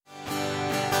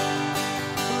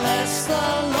Bless the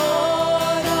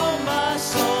Lord, oh my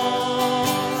soul.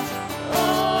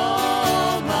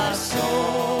 Oh, my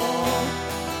soul.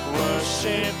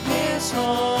 Worship His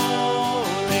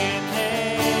holy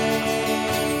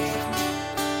name.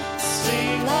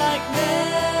 Sing like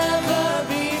never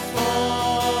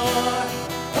before.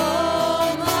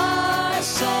 Oh, my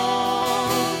soul.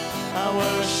 I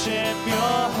worship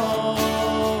your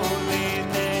holy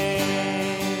name.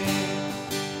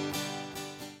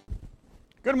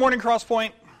 Good morning,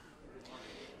 Crosspoint.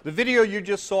 The video you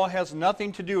just saw has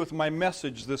nothing to do with my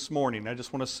message this morning. I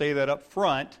just want to say that up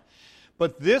front.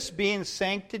 But this being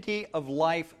Sanctity of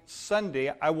Life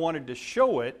Sunday, I wanted to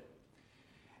show it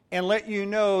and let you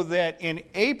know that in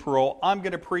April, I'm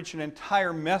going to preach an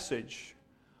entire message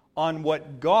on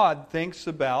what God thinks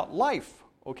about life.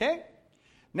 Okay?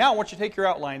 Now I want you to take your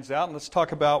outlines out and let's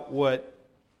talk about what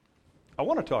I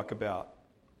want to talk about.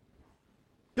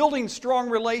 Building strong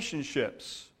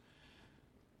relationships.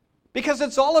 Because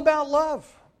it's all about love.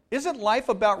 Isn't life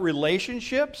about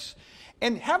relationships?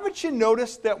 And haven't you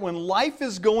noticed that when life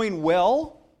is going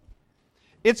well,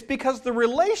 it's because the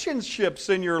relationships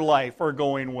in your life are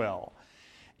going well.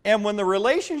 And when the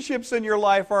relationships in your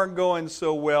life aren't going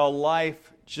so well,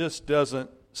 life just doesn't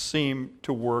seem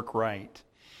to work right.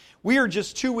 We are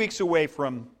just 2 weeks away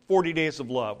from 40 Days of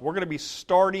Love. We're going to be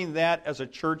starting that as a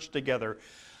church together.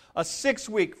 A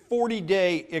 6-week,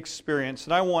 40-day experience,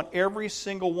 and I want every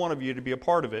single one of you to be a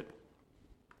part of it.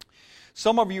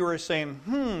 Some of you are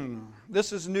saying,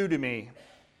 this is new to me.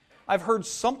 I've heard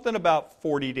something about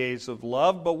 40 Days of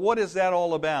Love, but what is that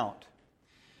all about?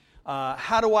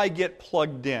 How do I get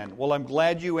plugged in? Well, I'm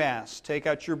glad you asked. Take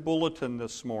out your bulletin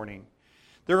this morning.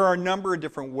 There are a number of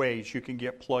different ways you can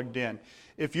get plugged in.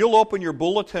 If you'll open your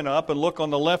bulletin up and look on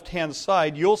the left-hand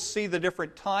side, you'll see the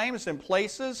different times and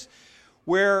places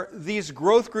where these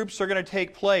growth groups are going to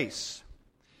take place.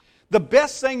 The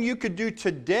best thing you could do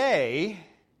today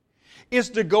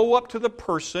is to go up to the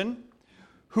person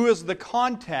who is the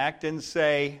contact and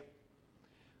say,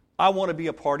 I want to be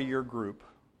a part of your group.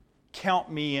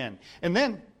 Count me in. And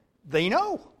then they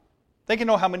know. They can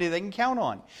know how many they can count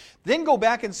on. Then go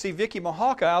back and see Vicki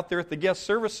Mahaka out there at the guest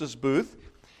services booth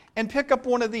and pick up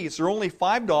one of these. They're only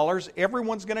 $5.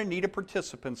 Everyone's going to need a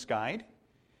participant's guide.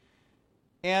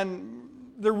 And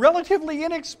they're relatively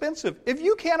inexpensive. If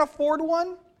you can't afford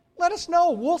one, let us know.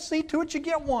 We'll see to it you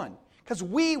get one. Because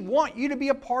we want you to be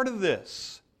a part of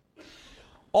this.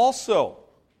 Also,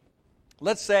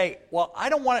 let's say, well, I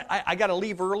don't want to, I got to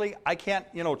leave early. I can't,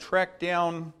 track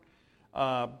down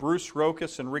Bruce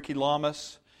Rokas and Ricky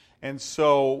Lamas. And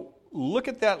so look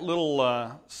at that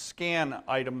little scan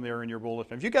item there in your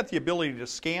bulletin. If you've got the ability to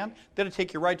scan, that'll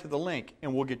take you right to the link,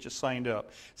 and we'll get you signed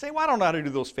up. Say, well, I don't know how to do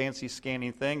those fancy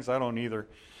scanning things. I don't either.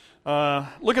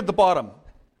 Look at the bottom.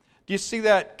 Do you see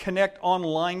that Connect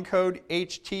Online code,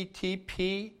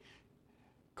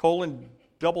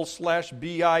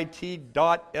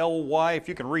 http://bit.ly? If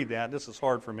you can read that, this is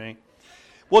hard for me.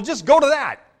 Well, just go to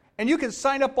that, and you can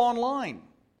sign up online.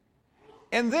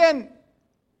 And then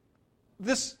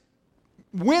this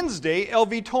Wednesday,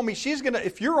 LV told me she's going to,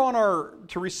 if you're on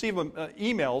to receive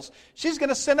emails, she's going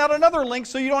to send out another link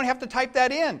so you don't have to type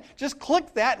that in. Just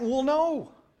click that and we'll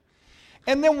know.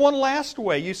 And then one last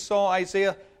way, you saw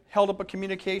Isaiah held up a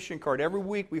communication card. Every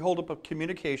week we hold up a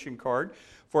communication card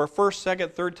for our first,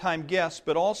 second, third time guests,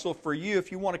 but also for you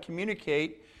if you want to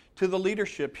communicate to the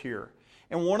leadership here.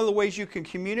 And one of the ways you can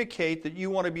communicate that you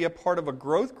want to be a part of a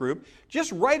growth group,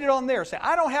 just write it on there. Say,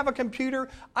 I don't have a computer.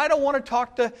 I don't want to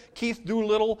talk to Keith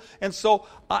Doolittle. And so,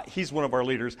 he's one of our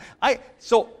leaders.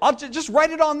 So I'll just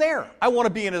write it on there. I want to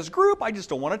be in his group. I just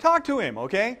don't want to talk to him,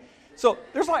 okay? So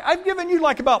I've given you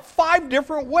about 5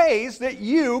 different ways that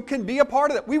you can be a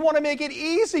part of it. We want to make it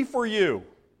easy for you.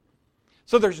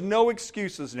 So there's no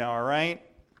excuses now, all right?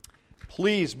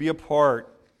 Please be a part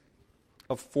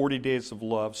of 40 Days of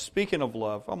Love. Speaking of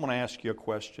love, I'm going to ask you a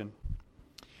question.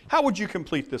 How would you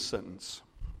complete this sentence?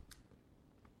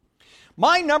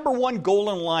 My number one goal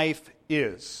in life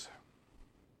is.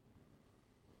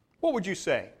 What would you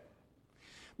say?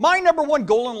 My number one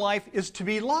goal in life is to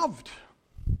be loved.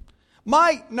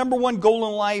 My number one goal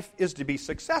in life is to be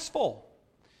successful.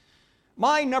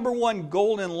 My number one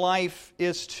goal in life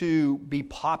is to be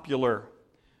popular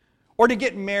or to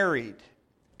get married,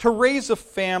 to raise a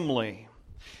family.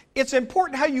 It's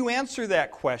important how you answer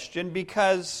that question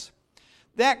because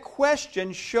that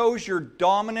question shows your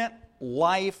dominant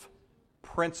life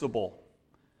principle.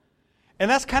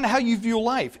 And that's kind of how you view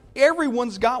life.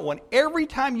 Everyone's got one. Every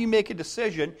time you make a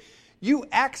decision, you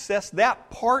access that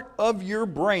part of your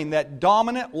brain, that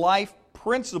dominant life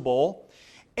principle,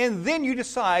 and then you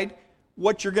decide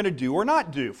what you're going to do or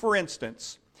not do. For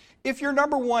instance, if your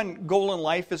number one goal in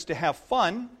life is to have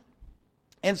fun,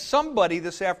 and somebody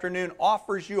this afternoon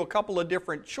offers you a couple of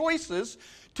different choices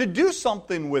to do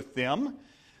something with them,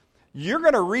 you're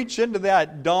going to reach into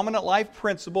that dominant life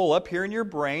principle up here in your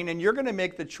brain, and you're going to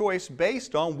make the choice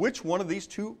based on which one of these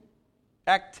two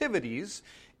activities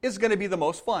is going to be the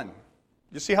most fun.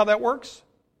 You see how that works?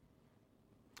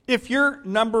 If your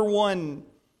number one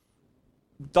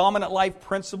dominant life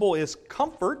principle is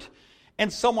comfort,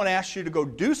 and someone asks you to go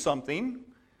do something,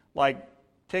 like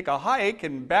take a hike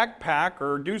and backpack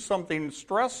or do something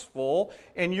stressful,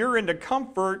 and you're into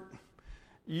comfort,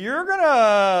 you're going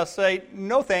to say,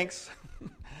 no thanks.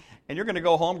 And you're going to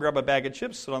go home, grab a bag of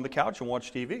chips, sit on the couch, and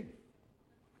watch TV.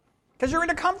 Because you're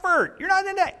into comfort. You're not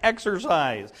into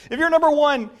exercise. If your number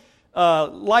one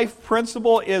life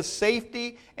principle is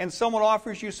safety, and someone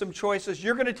offers you some choices,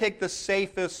 you're going to take the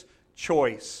safest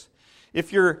choice.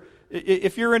 If you're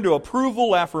into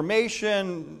approval,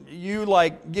 affirmation, you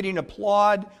like getting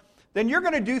applaud, then you're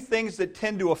going to do things that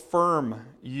tend to affirm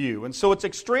you. And so it's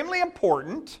extremely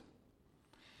important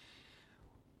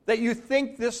that you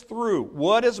think this through.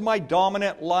 What is my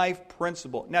dominant life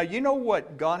principle? Now, you know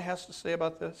what God has to say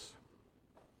about this?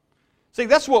 See,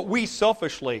 that's what we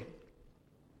selfishly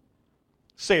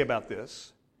say about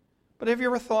this. But have you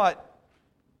ever thought,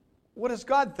 what does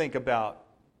God think about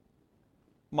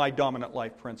my dominant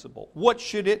life principle? What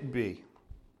should it be?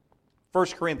 1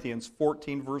 Corinthians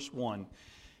 14, verse 1.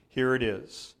 Here it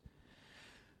is.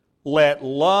 Let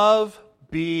love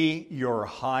be your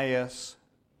highest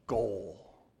goal.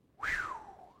 Whew.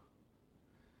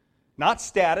 Not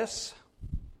status,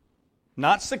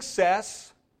 not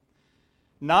success,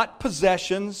 not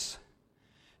possessions,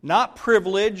 not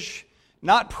privilege,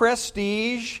 not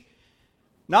prestige,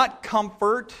 not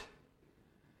comfort.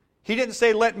 He didn't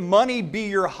say let money be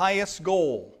your highest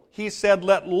goal. He said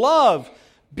let love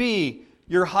be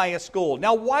your highest goal.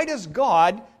 Now, why does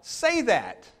God say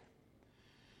that?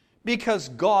 Because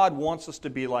God wants us to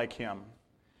be like Him.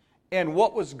 And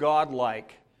what was God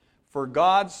like? For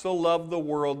God so loved the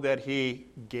world that He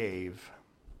gave.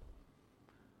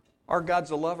 Our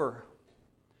God's a lover.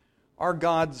 Our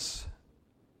God's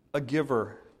a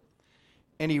giver.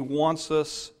 And He wants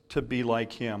us to be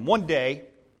like Him. One day,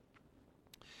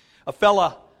 a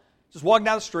fella just walking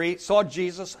down the street, saw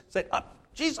Jesus, said,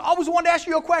 Jesus, I always wanted to ask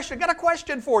you a question. I got a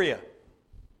question for you.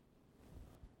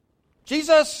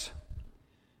 Jesus,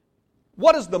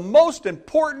 what is the most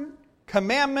important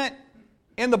commandment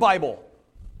in the Bible?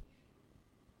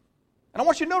 And I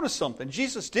want you to notice something.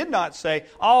 Jesus did not say,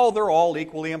 oh, they're all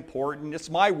equally important. It's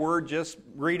my word. Just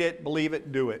read it, believe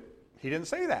it, do it. He didn't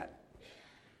say that.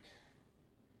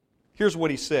 Here's what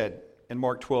He said in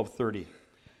Mark 12:30.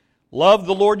 Love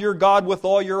the Lord your God with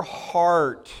all your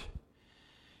heart,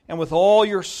 and with all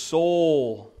your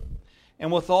soul,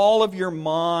 and with all of your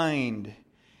mind,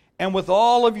 and with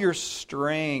all of your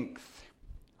strength.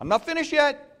 I'm not finished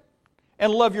yet.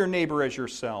 And love your neighbor as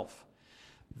yourself.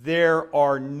 There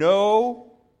are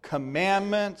no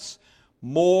commandments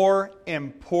more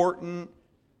important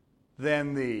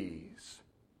than these.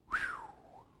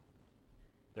 Whew.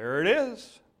 There it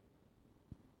is.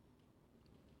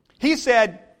 He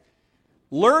said,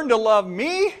 learn to love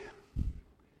me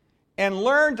and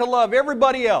learn to love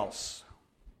everybody else.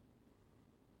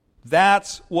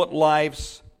 That's what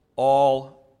life's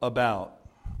all about.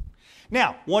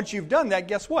 Now, once you've done that,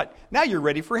 guess what? Now you're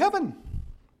ready for heaven.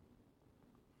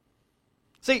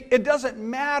 See, it doesn't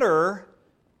matter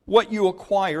what you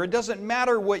acquire. It doesn't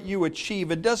matter what you achieve.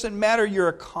 It doesn't matter your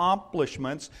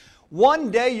accomplishments.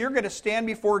 One day you're going to stand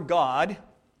before God,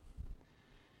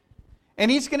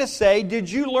 and He's going to say, did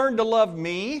you learn to love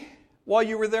me while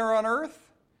you were there on earth?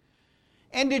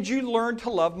 And did you learn to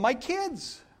love my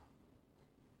kids?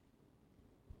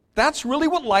 That's really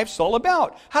what life's all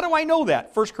about. How do I know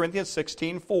that? 1 Corinthians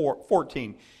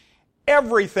 16:14.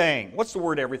 Everything. What's the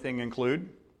word everything include?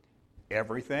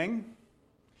 Everything.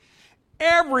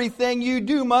 Everything you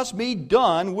do must be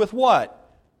done with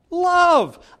what?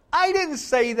 Love. I didn't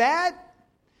say that.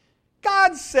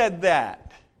 God said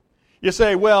that. You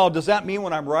say, well, does that mean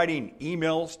when I'm writing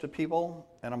emails to people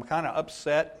and I'm kind of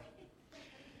upset,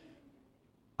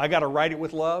 I got to write it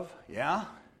with love? Yeah.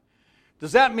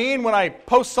 Does that mean when I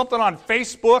post something on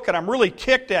Facebook and I'm really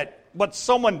ticked at what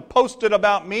someone posted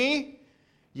about me?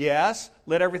 Yes.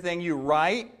 Let everything you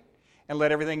write and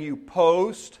let everything you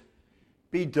post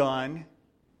be done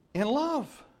in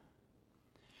love.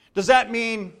 Does that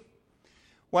mean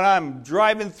when I'm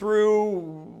driving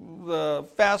through the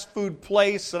fast food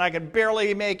place and I can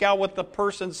barely make out what the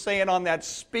person's saying on that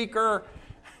speaker,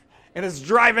 and it's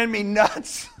driving me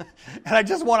nuts, and I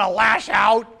just want to lash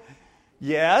out.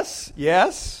 Yes,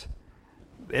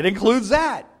 it includes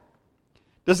that.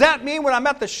 Does that mean when I'm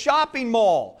at the shopping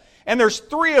mall and there's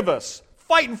 3 of us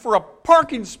fighting for a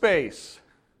parking space,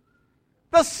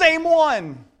 the same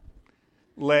one,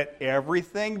 let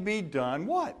everything be done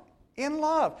what? In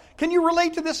love. Can you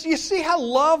relate to this? You see how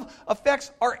love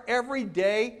affects our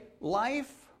everyday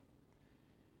life?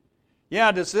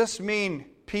 Yeah, does this mean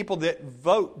people that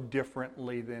vote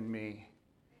differently than me?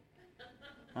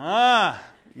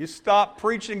 You stop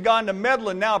preaching God to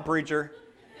meddling now, preacher.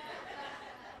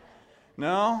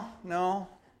 No.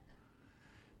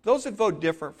 Those that vote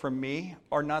different from me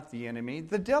are not the enemy.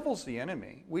 The devil's the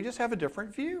enemy. We just have a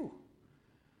different view.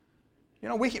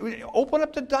 We open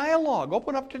up to dialogue,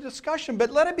 open up to discussion,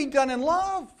 but let it be done in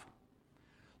love.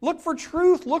 Look for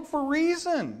truth, look for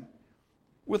reason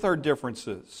with our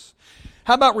differences.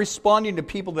 How about responding to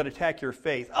people that attack your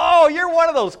faith? Oh, you're one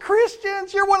of those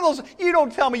Christians. You're one of those. You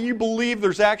don't tell me you believe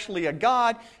there's actually a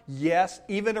God. Yes,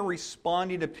 even in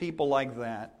responding to people like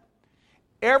that.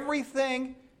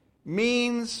 Everything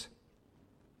means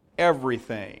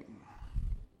everything.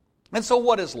 And so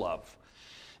what is love?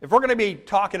 If we're going to be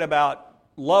talking about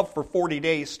love for 40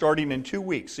 days starting in 2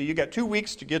 weeks, so you got 2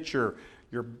 weeks to get your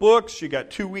books, you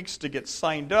got 2 weeks to get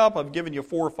signed up. I've given you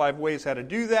 4 or 5 ways how to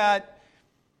do that.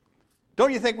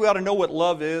 Don't you think we ought to know what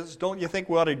love is? Don't you think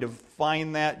we ought to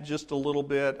define that just a little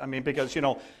bit? I mean, because,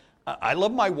 I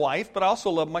love my wife, but I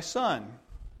also love my son.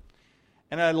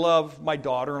 And I love my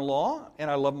daughter-in-law,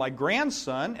 and I love my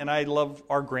grandson, and I love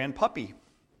our grandpuppy.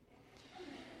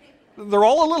 They're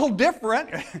all a little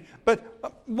different, but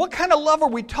what kind of love are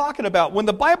we talking about? When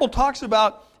the Bible talks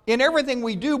about in everything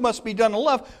we do must be done in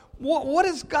love, what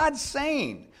is God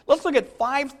saying? Let's look at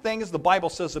 5 things the Bible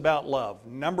says about love.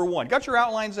 Number 1, got your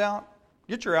outlines out?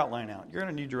 Get your outline out. You're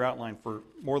going to need your outline for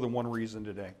more than one reason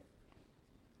today.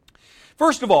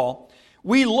 First of all,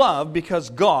 we love because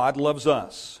God loves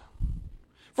us.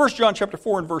 1 John chapter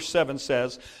 4 and verse 7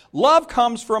 says, love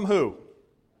comes from who?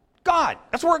 God.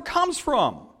 That's where it comes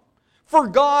from. For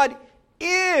God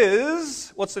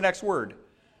is, what's the next word?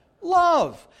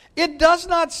 Love. It does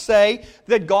not say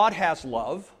that God has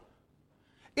love.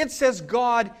 It says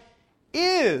God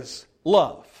is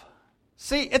love.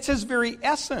 See, it's His very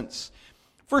essence.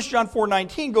 1 John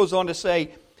 4:19 goes on to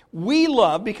say, we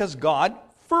love because God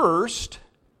first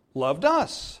loved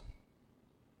us.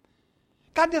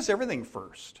 God does everything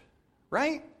first,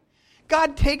 right?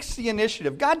 God takes the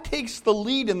initiative. God takes the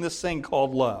lead in this thing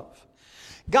called love.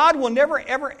 God will never,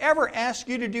 ever, ever ask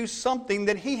you to do something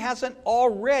that He hasn't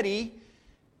already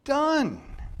done.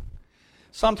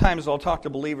 Sometimes I'll talk to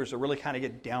believers that really kind of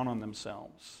get down on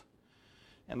themselves.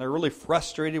 And they're really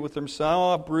frustrated with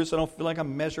themselves. Oh, Bruce, I don't feel like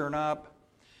I'm measuring up.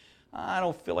 I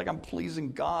don't feel like I'm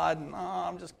pleasing God. Oh,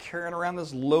 I'm just carrying around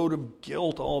this load of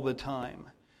guilt all the time.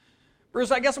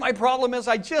 Bruce, I guess my problem is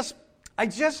I just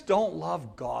don't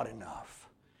love God enough.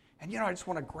 And I just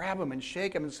want to grab him and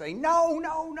shake him and say, no,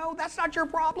 that's not your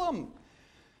problem.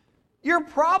 Your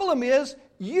problem is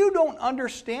you don't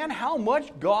understand how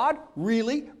much God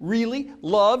really, really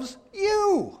loves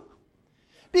you.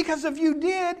 Because if you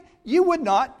did, you would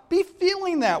not be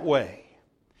feeling that way.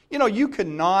 You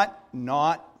cannot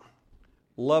not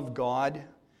love God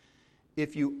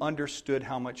if you understood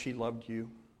how much He loved you.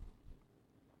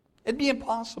 It'd be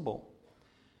impossible.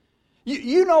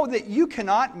 You know that you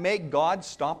cannot make God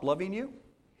stop loving you?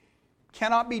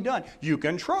 Cannot be done. You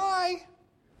can try,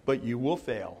 but you will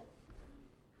fail.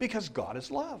 Because God is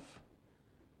love.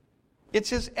 It's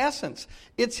His essence.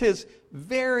 It's His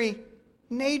very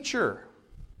nature.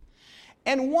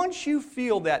 And once you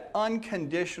feel that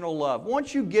unconditional love,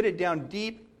 once you get it down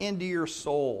deep into your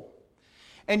soul,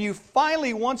 and you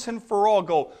finally once and for all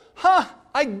go,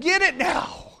 I get it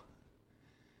now.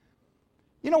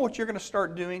 You know what you're going to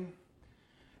start doing?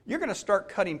 You're going to start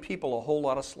cutting people a whole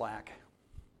lot of slack.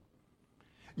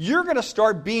 You're going to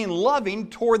start being loving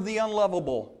toward the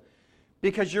unlovable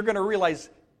because you're going to realize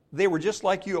they were just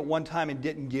like you at one time and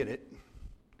didn't get it.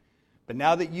 But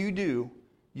now that you do,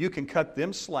 you can cut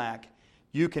them slack.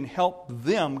 You can help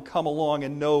them come along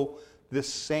and know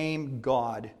this same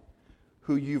God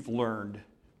who you've learned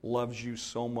loves you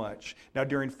so much. Now,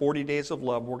 during 40 days of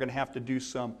love, we're going to have to do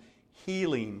some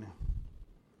healing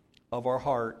of our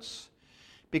hearts.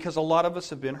 Because a lot of us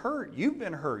have been hurt. You've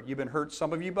been hurt. You've been hurt,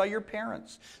 some of you by your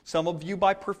parents, some of you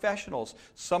by professionals,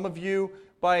 some of you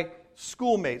by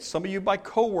schoolmates, some of you by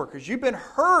coworkers. You've been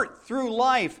hurt through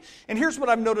life. And here's what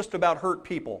I've noticed about hurt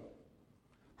people.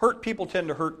 Hurt people tend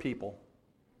to hurt people.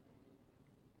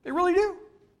 They really do.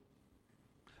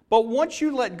 But once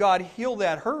you let God heal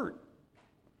that hurt,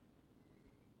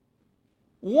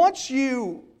 once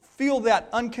you feel that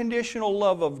unconditional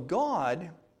love of God,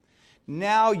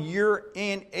 now you're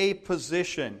in a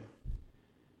position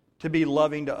to be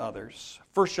loving to others.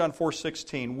 1 John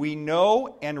 4:16, we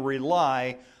know and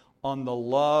rely on the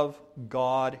love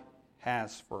God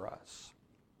has for us.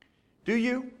 Do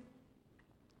you?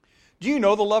 Do you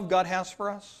know the love God has for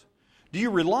us? Do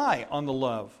you rely on the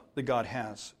love that God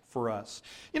has for us?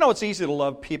 You know, it's easy to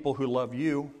love people who love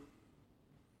you.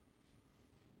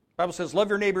 The Bible says, love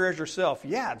your neighbor as yourself.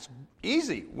 Yeah, it's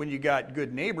easy when you got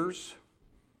good neighbors.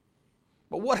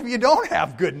 But what if you don't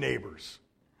have good neighbors?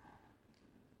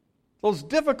 Those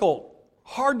difficult,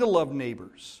 hard to love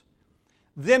neighbors.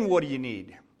 Then what do you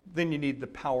need? Then you need the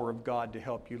power of God to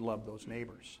help you love those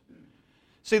neighbors.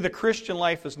 See, the Christian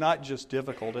life is not just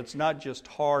difficult. It's not just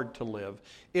hard to live.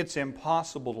 It's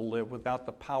impossible to live without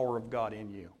the power of God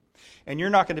in you. And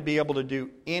you're not going to be able to do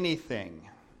anything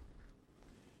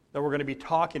that we're going to be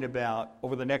talking about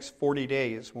over the next 40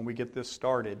 days when we get this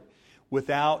started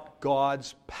without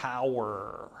God's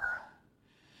power.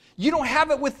 You don't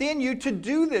have it within you to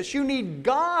do this. You need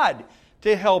God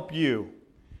to help you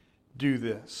do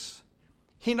this.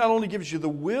 He not only gives you the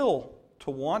will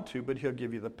to want to, but He'll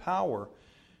give you the power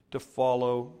to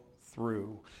follow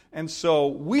through. And so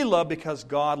we love because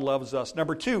God loves us.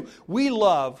 Number two, we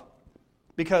love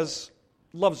because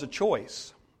love's a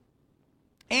choice.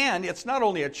 And it's not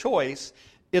only a choice,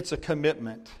 it's a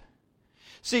commitment.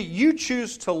 See, you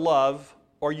choose to love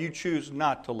or you choose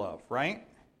not to love, right?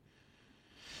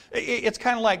 It's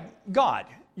kind of like God.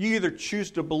 You either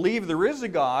choose to believe there is a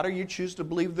God or you choose to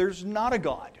believe there's not a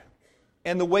God.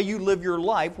 And the way you live your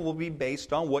life will be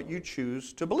based on what you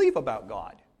choose to believe about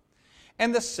God.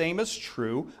 And the same is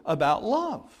true about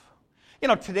love. You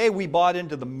know, today we bought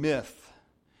into the myth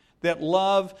that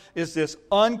love is this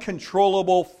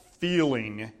uncontrollable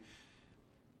feeling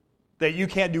that you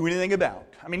can't do anything about.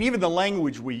 I mean, even the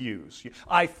language we use.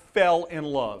 I fell in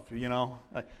love, you know.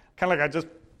 Kind of like I just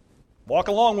walk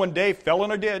along one day, fell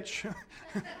in a ditch.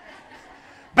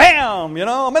 Bam, you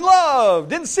know, I'm in love.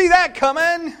 Didn't see that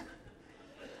coming.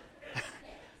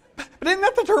 But isn't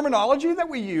that the terminology that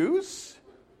we use?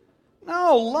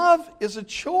 No, love is a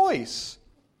choice.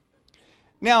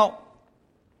 Now,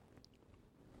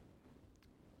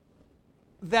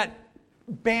 that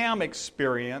bam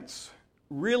experience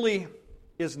really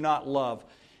is not love.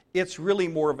 It's really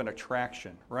more of an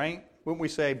attraction, right? When we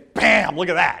say, bam, look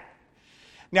at that.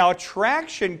 Now,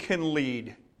 attraction can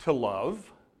lead to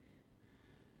love,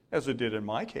 as it did in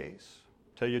my case.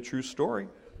 Tell you a true story.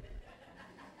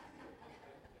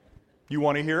 You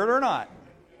want to hear it or not?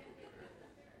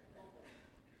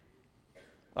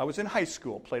 I was in high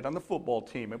school, played on the football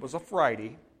team. It was a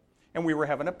Friday, and we were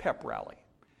having a pep rally.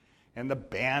 And the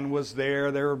band was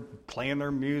there. They were playing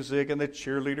their music, and the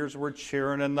cheerleaders were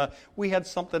cheering. And we had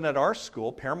something at our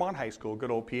school, Paramount High School,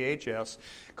 good old PHS,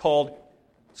 called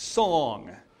Song.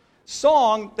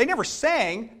 Song, they never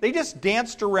sang. They just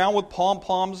danced around with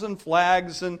pom-poms and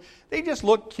flags, and they just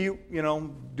looked cute, you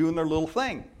know, doing their little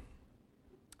thing.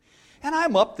 And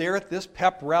I'm up there at this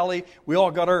pep rally. We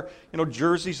all got our,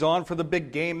 jerseys on for the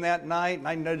big game that night. And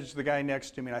I nudged the guy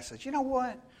next to me, and I said, you know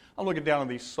what? I'm looking down at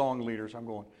these song leaders. I'm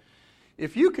going,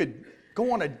 if you could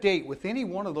go on a date with any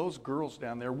one of those girls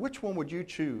down there, which one would you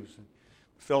choose? And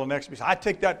the fellow next to me said, I'd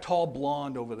take that tall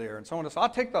blonde over there. And someone else said, I'll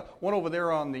take the one over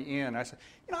there on the end. I said,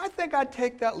 I think I'd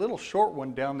take that little short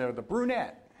one down there, the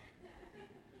brunette.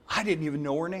 I didn't even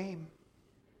know her name.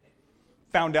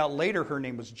 Found out later her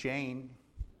name was Jane.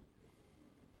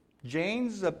 Jane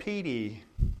Zapiti.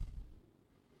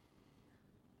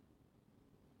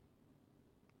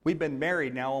 We've been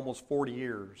married now almost 40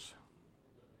 years.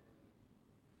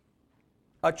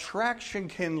 Attraction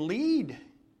can lead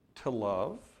to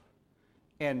love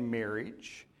and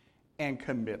marriage and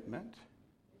commitment.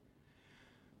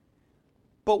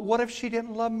 But what if she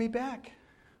didn't love me back?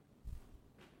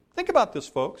 Think about this,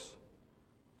 folks.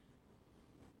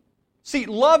 See,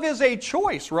 love is a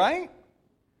choice, right?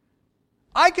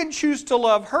 I can choose to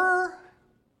love her,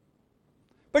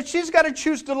 but she's got to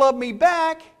choose to love me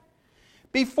back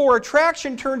before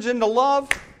attraction turns into love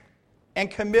and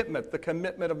commitment, the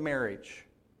commitment of marriage.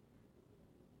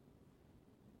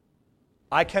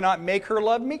 I cannot make her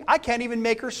love me. I can't even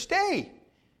make her stay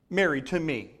married to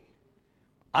me.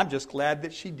 I'm just glad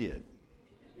that she did.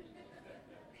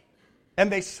 And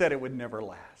they said it would never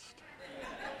last.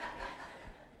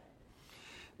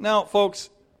 Now, folks,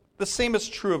 the same is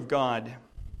true of God.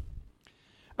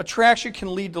 Attraction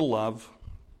can lead to love,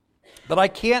 but I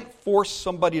can't force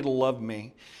somebody to love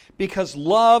me because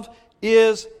love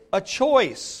is a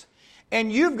choice.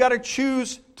 And you've got to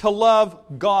choose to love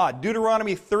God.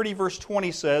 Deuteronomy 30 verse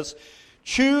 20 says,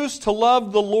 Choose to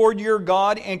love the Lord your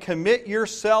God and commit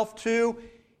yourself to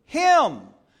Him.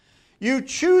 You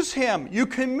choose Him. You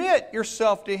commit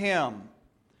yourself to Him.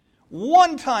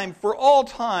 One time for all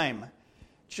time,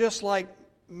 just like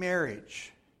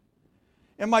marriage.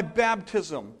 In my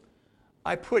baptism,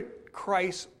 I put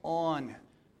Christ on.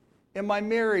 In my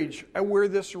marriage, I wear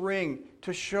this ring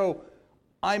to show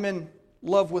I'm in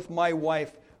love with my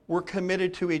wife. We're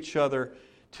committed to each other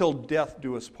till death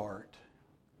do us part.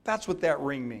 That's what that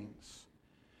ring means.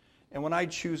 And when I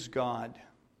choose God,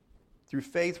 through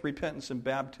faith, repentance, and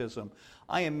baptism,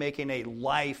 I am making a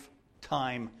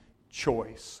lifetime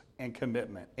choice and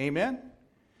commitment. Amen?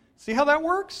 See how that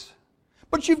works?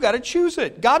 But you've got to choose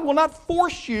it. God will not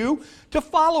force you to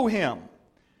follow Him.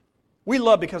 We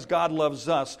love because God loves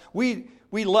us. We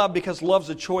love because love's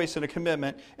a choice and a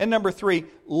commitment. And number 3,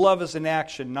 love is an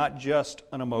action, not just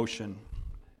an emotion.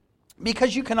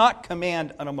 Because you cannot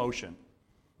command an emotion.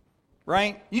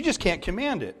 Right? You just can't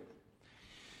command it.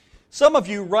 Some of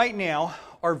you right now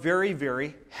are very,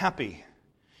 very happy.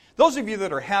 Those of you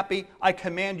that are happy, I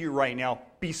command you right now,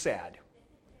 be sad.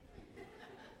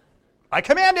 I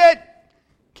command it.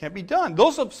 Can't be done.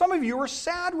 Some of you are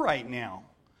sad right now.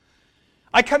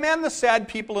 I command the sad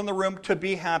people in the room to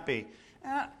be happy.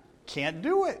 Can't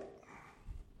do it.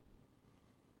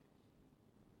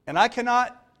 And I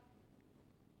cannot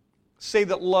say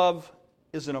that love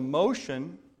is an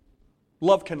emotion.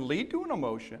 Love can lead to an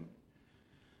emotion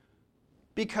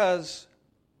because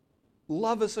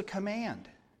love is a command,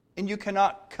 and you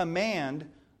cannot command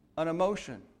an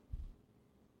emotion.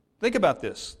 Think about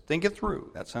this. Think it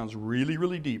through. That sounds really,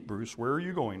 really deep, Bruce. Where are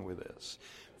you going with this?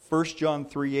 1 John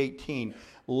 3:18.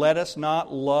 Let us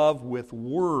not love with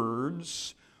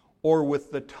words or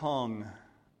with the tongue.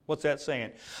 What's that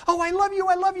saying? Oh, I love you,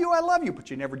 I love you, I love you,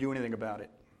 but you never do anything about it.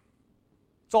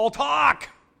 It's all talk.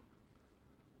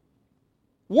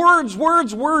 Words,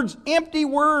 words, words, empty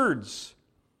words.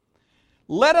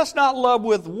 Let us not love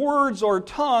with words or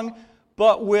tongue,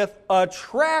 but with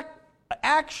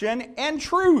action and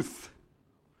truth.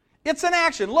 It's an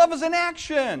action. Love is an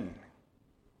action.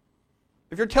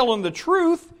 If you're telling the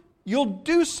truth, you'll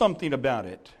do something about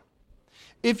it.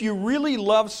 If you really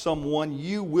love someone,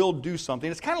 you will do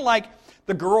something. It's kind of like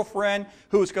the girlfriend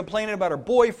who was complaining about her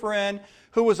boyfriend,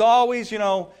 who was always,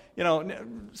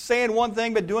 saying one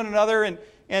thing but doing another, and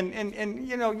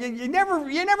you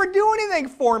never do anything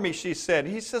for me, she said.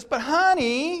 He says, but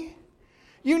honey,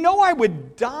 you know I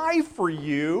would die for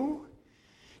you.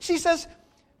 She says,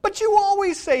 but you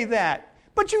always say that,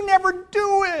 but you never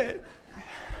do it.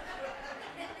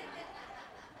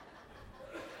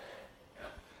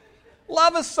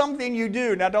 Love is something you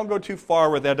do. Now, don't go too far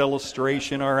with that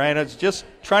illustration, all right? It's just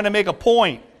trying to make a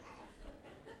point.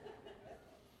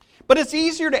 But it's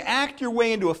easier to act your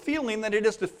way into a feeling than it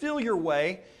is to feel your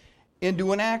way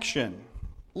into an action.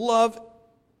 Love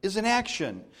is an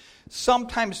action.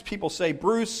 Sometimes people say,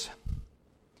 Bruce,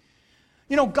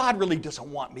 God really doesn't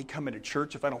want me coming to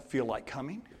church if I don't feel like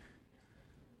coming.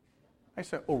 I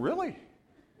said, oh, really?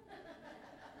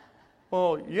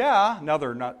 Well, yeah. Now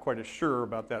they're not quite as sure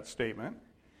about that statement.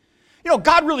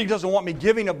 God really doesn't want me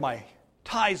giving of my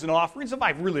tithes and offerings if I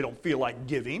really don't feel like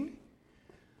giving.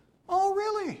 Oh,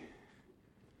 really?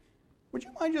 Would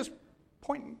you mind just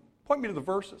point me to the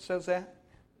verse that says that?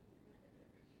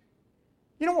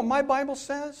 You know what my Bible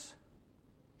says?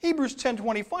 Hebrews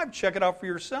 10:25. Check it out for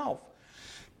yourself.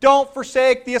 Don't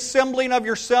forsake the assembling of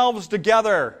yourselves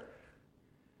together.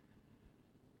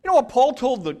 You know what Paul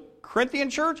told the Corinthian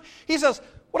church? He says,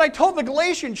 what I told the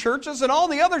Galatian churches and all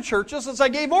the other churches, as I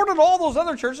gave order to all those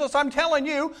other churches, I'm telling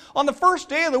you, on the first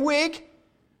day of the week,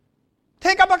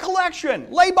 take up a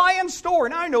collection, lay by in store.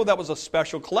 Now I know that was a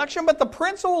special collection, but the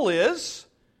principle is,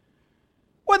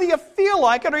 whether you feel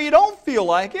like it or you don't feel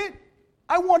like it,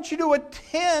 I want you to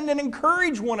attend and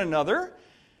encourage one another,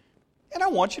 and I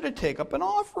want you to take up an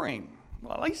offering.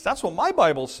 Well, at least that's what my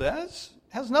Bible says.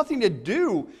 It has nothing to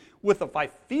do with if I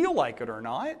feel like it or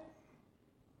not.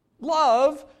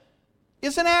 Love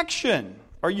is an action.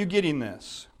 Are you getting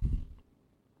this?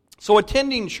 So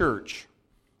attending church,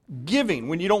 giving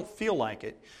when you don't feel like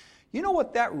it, you know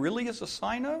what that really is a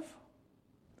sign of?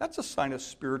 That's a sign of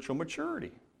spiritual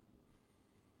maturity.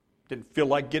 Didn't feel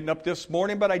like getting up this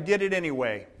morning, but I did it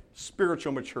anyway.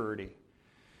 Spiritual maturity.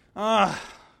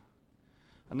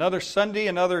 Another Sunday,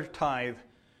 another tithe.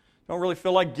 Don't really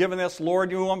feel like giving this,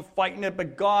 Lord. I'm fighting it,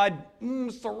 but God,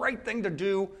 it's the right thing to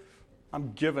do.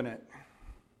 I'm giving it.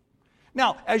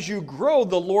 Now, as you grow,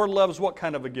 the Lord loves what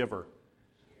kind of a giver?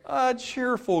 A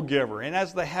cheerful giver. And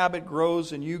as the habit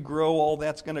grows and you grow, all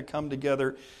that's going to come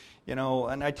together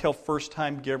And I tell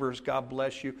first-time givers, God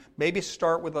bless you. Maybe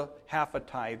start with a half a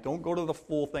tithe. Don't go to the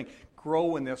full thing.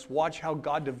 Grow in this. Watch how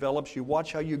God develops you.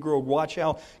 Watch how you grow. Watch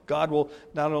how God will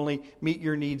not only meet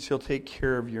your needs, He'll take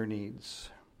care of your needs.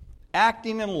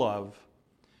 Acting in love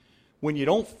when you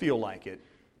don't feel like it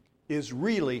is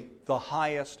really the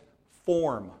highest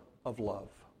form of love.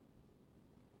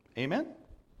 Amen?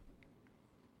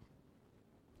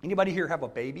 Anybody here have a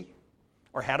baby?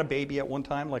 Or had a baby at one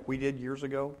time like we did years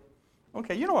ago?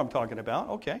 Okay, you know what I'm talking about.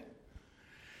 Okay.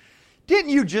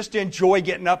 Didn't you just enjoy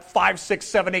getting up 5, 6,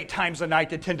 7, 8 times a night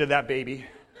to tend to that baby?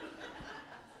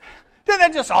 Didn't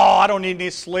that just, I don't need any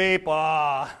sleep.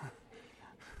 I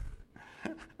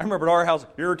remember at our house,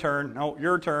 your turn. No,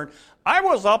 your turn. I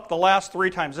was up the last 3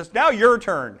 times. It's now your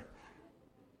turn.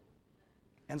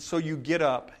 And so you get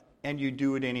up and you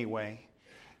do it anyway,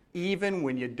 even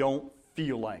when you don't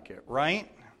feel like it, right?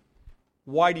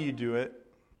 Why do you do it?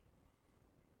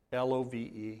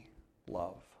 L-O-V-E,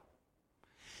 love.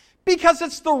 Because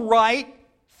it's the right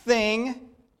thing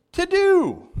to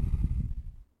do.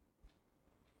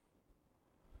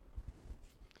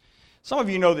 Some of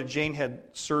you know that Jane had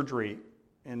surgery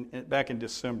back in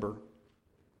December.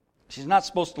 She's not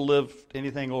supposed to lift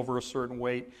anything over a certain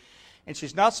weight, and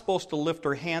she's not supposed to lift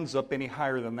her hands up any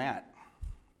higher than that.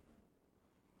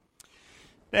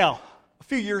 Now, a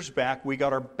few years back, we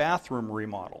got our bathroom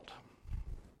remodeled.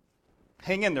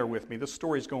 Hang in there with me. This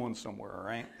story's going somewhere, all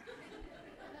right?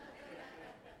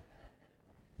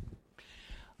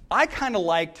 I kind of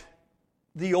liked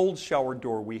the old shower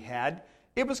door we had.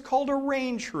 It was called a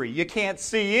rain tree. You can't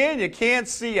see in, you can't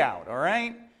see out, all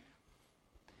right?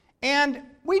 And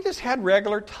we just had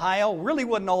regular tile. Really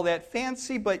wasn't all that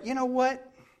fancy, but you know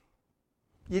what?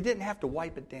 You didn't have to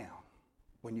wipe it down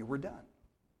when you were done.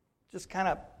 Just kind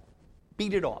of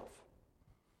beat it off.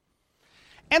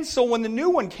 And so when the new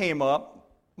one came up,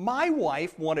 my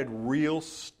wife wanted real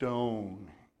stone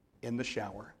in the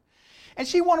shower. And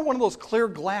she wanted one of those clear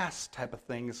glass type of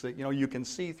things that, you can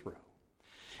see through.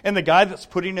 And the guy that's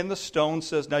putting in the stone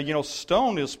says, now,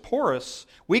 stone is porous.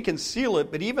 We can seal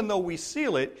it, but even though we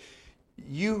seal it,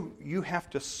 you have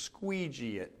to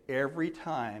squeegee it every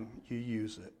time you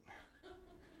use it.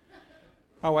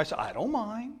 My wife said, I don't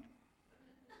mind.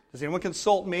 Does anyone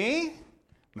consult me?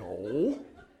 No.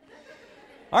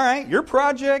 All right, your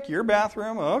project, your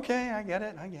bathroom. Okay, I get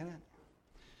it.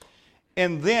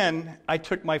 And then I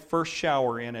took my first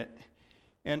shower in it,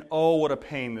 and oh, what a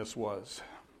pain this was.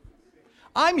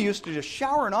 I'm used to just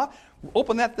showering off,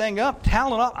 open that thing up,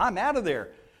 toweling up, I'm out of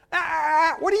there.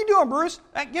 What are you doing, Bruce?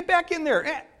 Get back in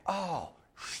there.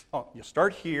 You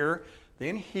start here,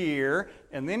 then here,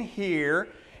 and then here,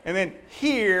 and then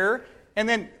here, and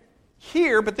then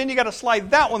here, but then you got to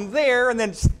slide that one there, and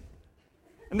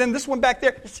then this one back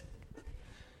there.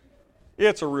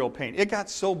 It's a real pain. It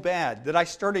got so bad that I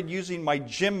started using my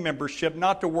gym membership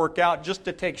not to work out, just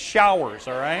to take showers,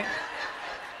 all right?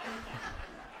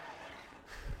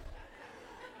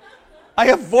 I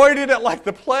avoided it like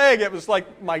the plague. It was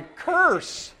like my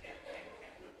curse.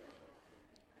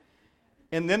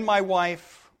 And then my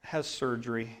wife has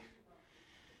surgery.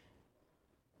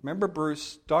 Remember,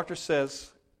 Bruce, doctor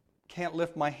says, can't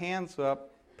lift my hands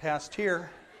up past here.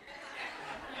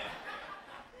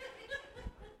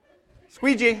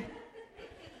 Squeegee.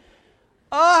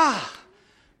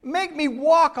 Make me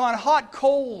walk on hot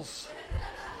coals.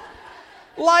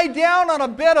 Lie down on a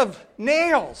bed of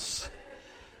nails.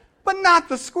 But not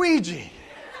the squeegee.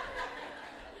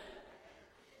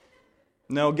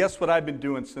 No, guess what I've been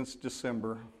doing since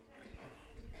December?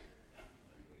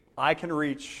 I can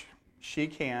reach, she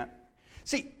can't.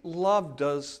 See, love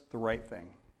does the right thing.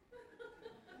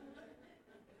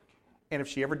 And if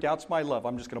she ever doubts my love,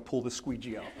 I'm just going to pull the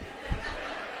squeegee out.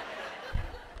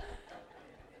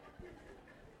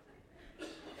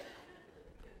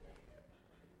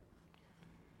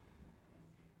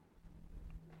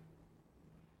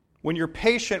 When you're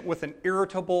patient with an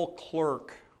irritable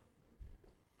clerk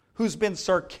who's been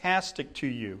sarcastic to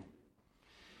you,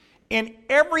 and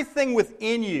everything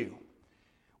within you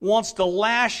wants to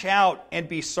lash out and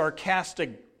be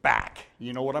sarcastic back.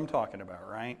 You know what I'm talking about,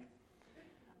 right?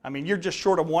 I mean, you're just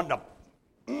short of wanting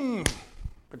to,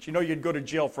 but you know you'd go to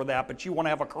jail for that, but you want to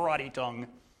have a karate tongue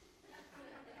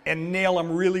and nail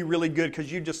them really, really good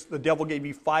because the devil gave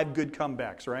you 5 good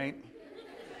comebacks, right?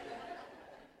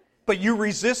 But you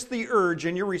resist the urge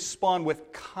and you respond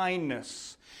with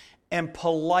kindness and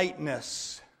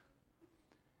politeness.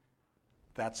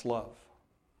 That's love.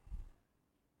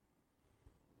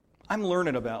 I'm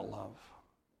learning about love.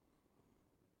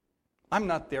 I'm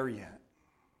not there yet.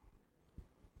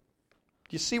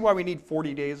 Do you see why we need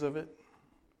 40 days of it?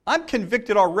 I'm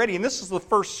convicted already, and this is the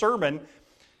first sermon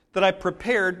that I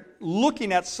prepared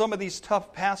looking at some of these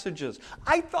tough passages.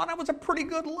 I thought I was a pretty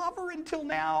good lover until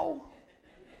now.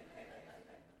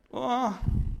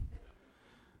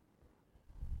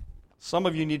 Some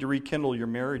of you need to rekindle your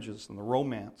marriages and the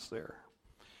romance there.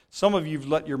 Some of you have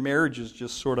let your marriages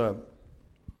just sort of,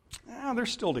 they're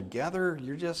still together.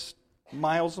 You're just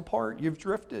miles apart. You've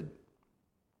drifted.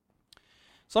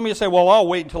 Some of you say, well, I'll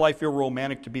wait until I feel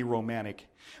romantic to be romantic.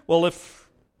 Well, if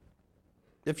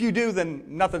you do, then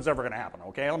nothing's ever going to happen,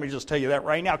 okay? Let me just tell you that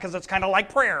right now, because it's kind of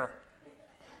like prayer.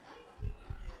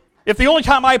 If the only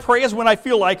time I pray is when I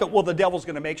feel like it, well, the devil's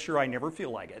going to make sure I never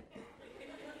feel like it.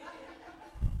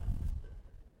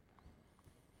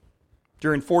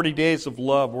 During 40 days of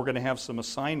love, we're going to have some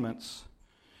assignments.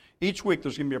 Each week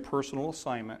there's going to be a personal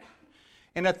assignment.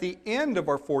 And at the end of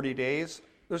our 40 days,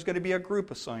 there's going to be a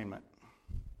group assignment.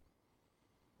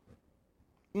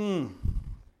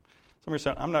 Somebody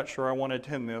said, I'm not sure I want to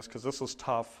attend this because this is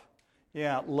tough.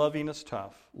 Yeah, loving is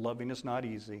tough. Loving is not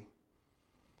easy.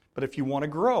 But if you want to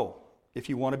grow, if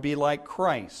you want to be like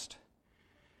Christ,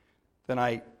 then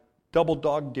I double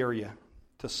dog dare you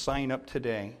to sign up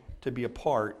today to be a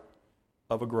part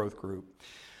of a growth group.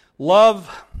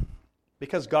 Love,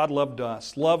 because God loved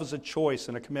us. Love is a choice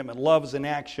and a commitment. Love is an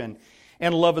action.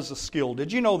 And love is a skill.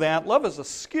 Did you know that? Love is a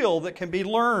skill that can be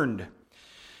learned.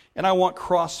 And I want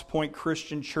Cross Point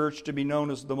Christian Church to be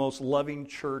known as the most loving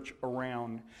church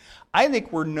around. I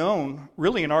think we're known,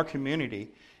 really in our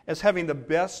community, as having the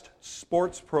best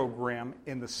sports program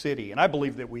in the city. And I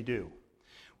believe that we do.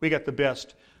 We got the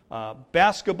best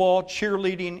basketball,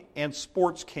 cheerleading, and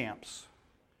sports camps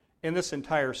in this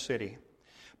entire city.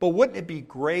 But wouldn't it be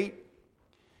great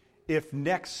if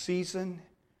next season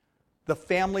the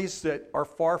families that are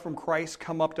far from Christ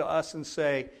come up to us and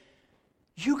say,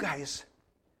 you guys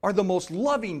are the most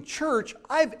loving church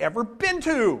I've ever been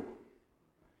to.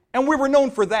 And we were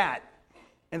known for that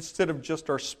instead of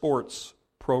just our sports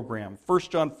program. 1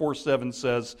 John 4:7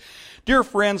 says, dear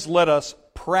friends, let us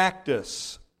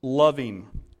practice loving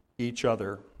each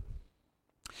other.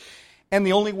 And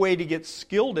the only way to get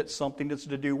skilled at something is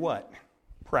to do what?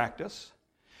 Practice.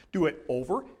 Do it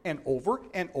over and over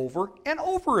and over and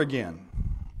over again.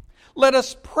 Let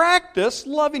us practice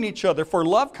loving each other, for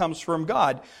love comes from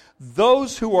God.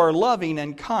 Those who are loving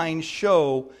and kind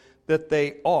show that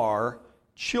they are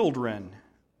children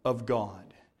of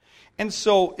God. And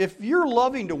so if you're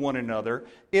loving to one another,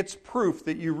 it's proof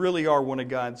that you really are one of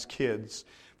God's kids.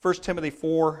 1 Timothy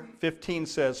 4:15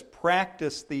 says,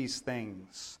 practice these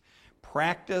things.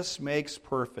 Practice makes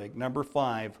perfect. Number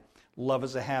 5, love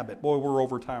is a habit. Boy, we're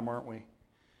over time, aren't we?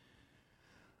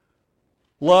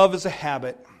 Love is a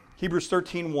habit. Hebrews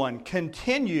 13:1.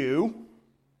 Continue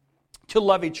to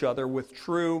love each other with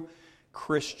true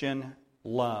Christian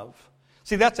love.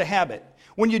 See, that's a habit.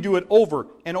 When you do it over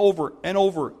and over and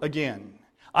over again.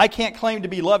 I can't claim to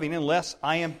be loving unless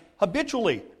I am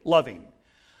habitually loving.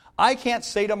 I can't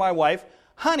say to my wife,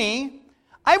 honey,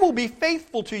 I will be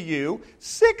faithful to you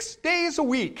 6 days a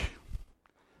week.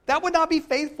 That would not be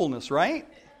faithfulness, right?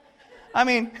 I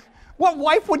mean, what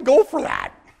wife would go for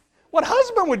that? What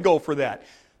husband would go for that?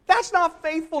 That's not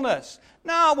faithfulness.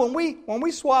 No, when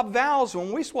we swap vows,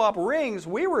 when we swap rings,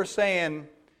 we were saying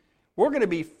we're going to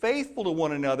be faithful to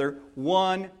one another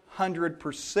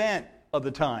 100% of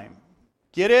the time.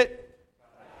 Get it?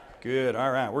 Good.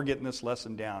 All right, we're getting this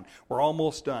lesson down. We're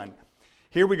almost done.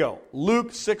 Here we go.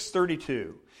 Luke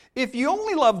 6:32. If you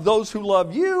only love those who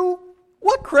love you,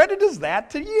 what credit is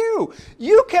that to you?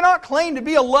 You cannot claim to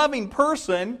be a loving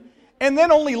person and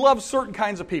then only love certain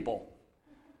kinds of people.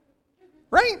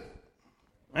 Right?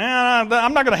 I'm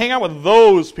not going to hang out with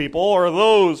those people, or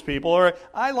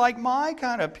I like my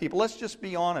kind of people. Let's just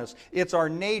be honest. It's our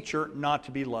nature not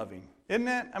to be loving. Isn't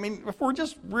it? I mean, if we're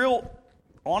just real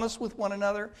honest with one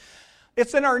another,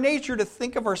 it's in our nature to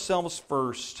think of ourselves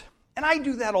first. And I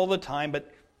do that all the time,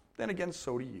 but then again,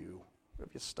 so do you,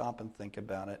 if you stop and think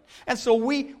about it. And so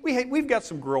we've got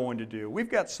some growing to do.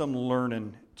 We've got some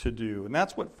learning to do. And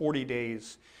that's what 40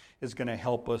 days is going to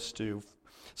help us do.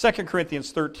 2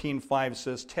 Corinthians 13:5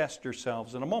 says, test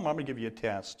yourselves. In a moment, I'm going to give you a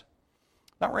test.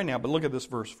 Not right now, but look at this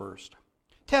verse first.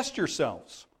 Test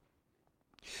yourselves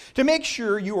to make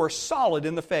sure you are solid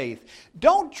in the faith.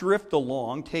 Don't drift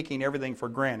along, taking everything for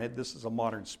granted. This is a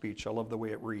modern speech. I love the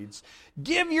way it reads.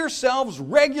 Give yourselves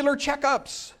regular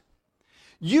checkups.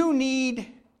 You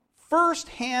need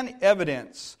first-hand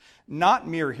evidence, not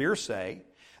mere hearsay,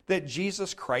 that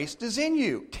Jesus Christ is in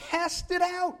you. Test it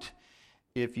out.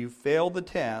 If you fail the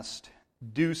test,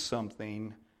 do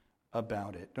something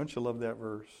about it. Don't you love that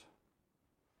verse?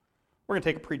 We're going to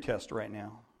take a pretest right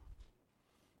now.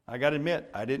 I got to admit,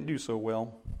 I didn't do so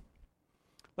well.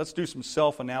 Let's do some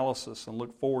self-analysis and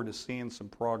look forward to seeing some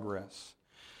progress.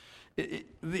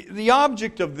 The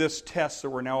object of this test that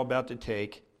we're now about to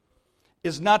take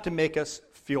is not to make us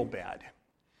feel bad.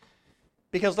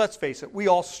 Because let's face it, we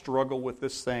all struggle with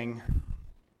this thing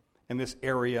in this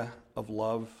area of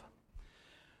love.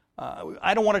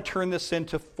 I don't want to turn this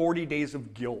into 40 days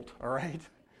of guilt, all right?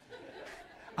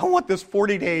 I want this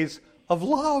 40 days of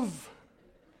love.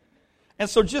 And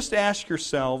so just ask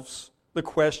yourselves the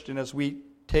question as we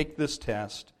take this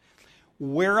test,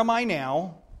 where am I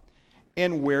now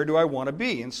and where do I want to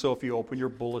be? And so if you open your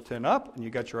bulletin up and you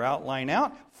got your outline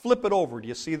out, flip it over. Do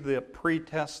you see the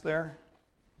pre-test there?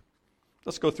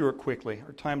 Let's go through it quickly.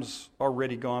 Our time's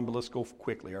already gone, but let's go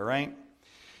quickly, all right?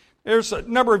 There's a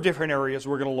number of different areas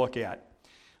we're going to look at.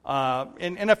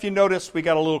 And if you notice, we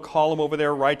got a little column over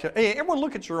there, right? Hey, everyone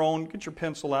look at your own, get your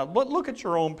pencil out. Look at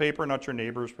your own paper, not your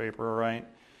neighbor's paper, all right?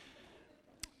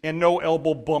 And no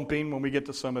elbow bumping when we get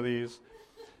to some of these.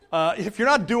 If you're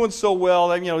not doing so well,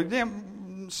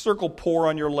 then, circle poor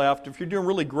on your left. If you're doing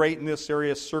really great in this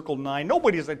area, circle 9.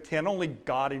 Nobody's a 10, only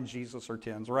God and Jesus are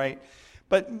 10s, right?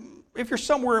 But if you're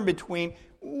somewhere in between,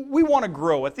 we want to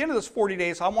grow. At the end of this 40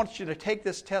 days, I want you to take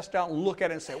this test out and look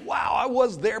at it and say, wow, I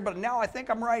was there, but now I think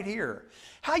I'm right here.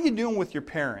 How you doing with your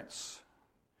parents?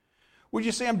 Would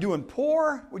you say I'm doing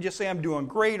poor? Would you say I'm doing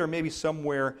great? Or maybe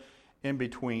somewhere in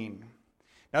between?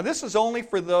 Now, this is only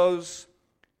for those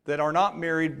that are not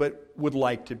married but would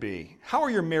like to be. How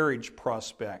are your marriage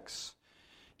prospects?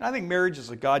 And I think marriage is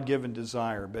a God-given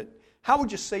desire, but how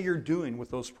would you say you're doing with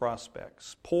those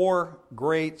prospects? Poor,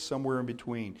 great, somewhere in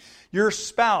between. Your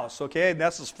spouse, okay, and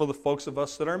this is for the folks of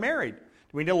us that are married. Do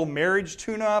we need a little marriage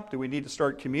tune-up? Do we need to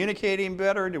start communicating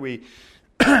better? Do we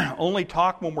only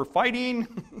talk when we're fighting?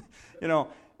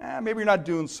 Maybe you're not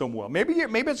doing so well. Maybe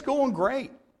it's going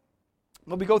great.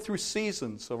 Well, we go through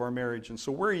seasons of our marriage, and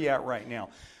so where are you at right now?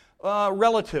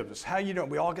 Relatives, how you doing?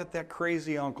 We all got that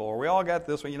crazy uncle, or we all got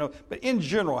this one, but in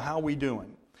general, how are we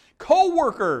doing?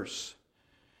 Co-workers.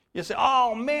 You say,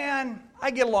 oh man,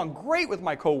 I get along great with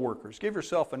my co-workers. Give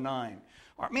yourself a 9.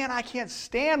 Or man, I can't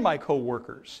stand my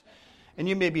co-workers. And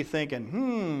you may be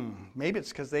thinking, maybe it's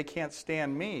because they can't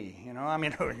stand me. You got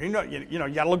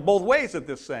to look both ways at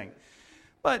this thing.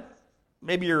 But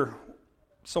maybe you're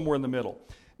somewhere in the middle.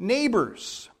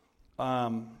 Neighbors.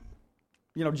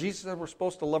 Jesus said we're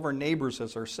supposed to love our neighbors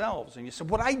as ourselves. And you said,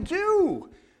 what I do?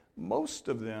 Most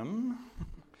of them,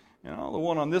 the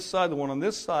one on this side, the one on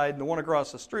this side, and the one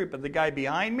across the street, but the guy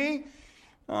behind me,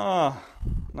 not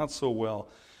so well.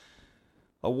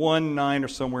 A 1, 9, or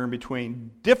somewhere in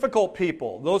between. Difficult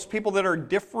people, those people that are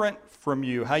different from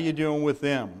you, how you doing with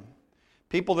them?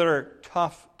 People that are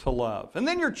tough to love. And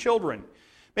then your children.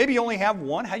 Maybe you only have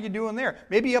one, how you doing there?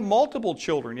 Maybe you have multiple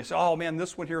children. You say, oh man,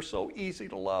 this one here is so easy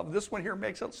to love. This one here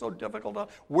makes it so difficult to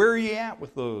love. Where are you at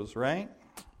with those, right?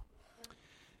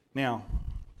 Now,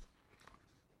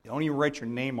 don't even write your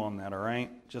name on that, all right?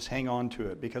 Just hang on to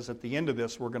it, because at the end of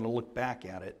this, we're going to look back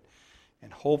at it,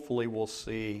 and hopefully we'll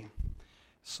see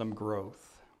some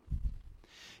growth.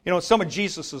 Some of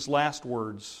Jesus' last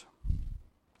words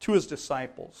to his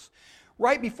disciples,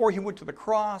 right before he went to the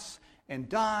cross and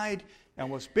died and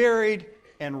was buried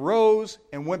and rose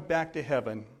and went back to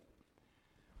heaven,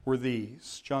 were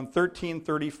these. John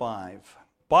 13:35.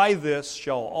 By this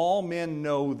shall all men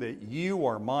know that you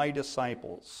are my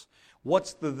disciples.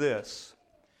 What's the this?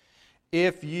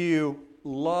 If you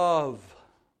love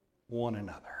one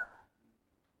another.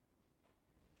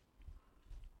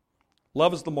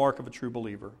 Love is the mark of a true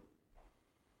believer.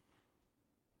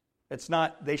 It's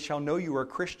not, they shall know you are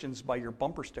Christians by your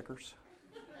bumper stickers.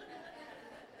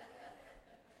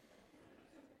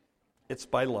 It's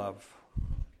by love.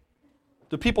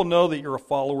 Do people know that you're a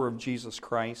follower of Jesus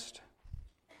Christ?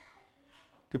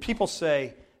 Do people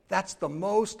say, that's the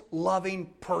most loving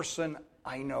person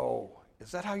I know?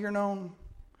 Is that how you're known?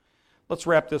 Let's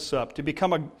wrap this up. To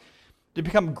become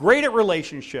great at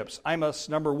relationships, I must,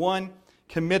 number 1,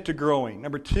 commit to growing.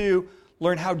 Number 2,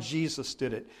 learn how Jesus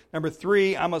did it. Number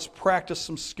 3, I must practice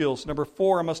some skills. Number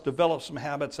 4, I must develop some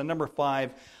habits. And number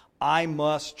 5, I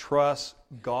must trust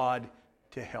God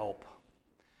to help.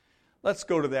 Let's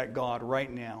go to that God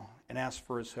right now and ask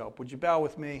for his help. Would you bow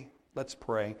with me? Let's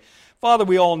pray. Father,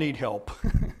 we all need help.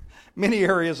 Many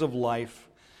areas of life.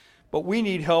 But we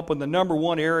need help in the number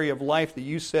 1 area of life that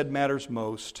you said matters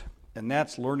most. And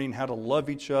that's learning how to love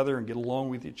each other and get along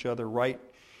with each other right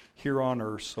here on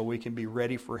earth so we can be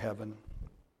ready for heaven.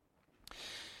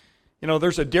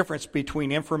 There's a difference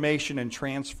between information and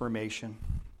transformation.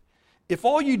 If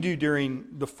all you do during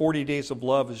the 40 days of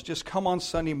love is just come on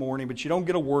Sunday morning, but you don't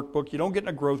get a workbook, you don't get in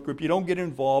a growth group, you don't get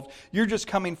involved, you're just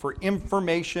coming for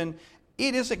information,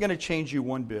 it isn't going to change you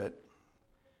one bit.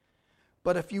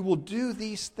 But if you will do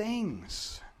these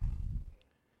things,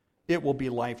 it will be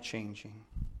life-changing.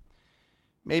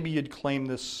 Maybe you'd claim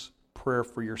this prayer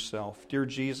for yourself. Dear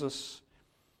Jesus,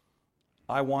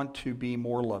 I want to be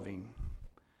more loving.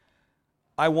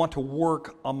 I want to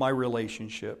work on my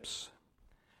relationships.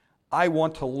 I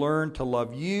want to learn to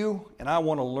love you, and I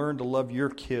want to learn to love your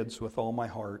kids with all my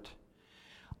heart.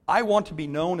 I want to be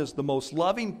known as the most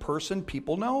loving person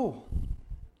people know.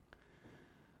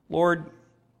 Lord,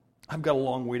 I've got a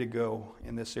long way to go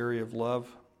in this area of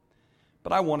love,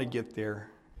 but I want to get there.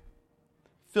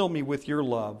 Fill me with your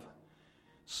love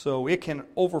so it can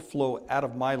overflow out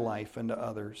of my life into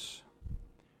others.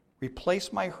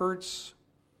 Replace my hurts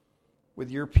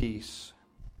with your peace.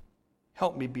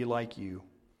 Help me be like you.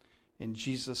 In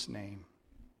Jesus' name,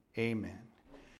 amen.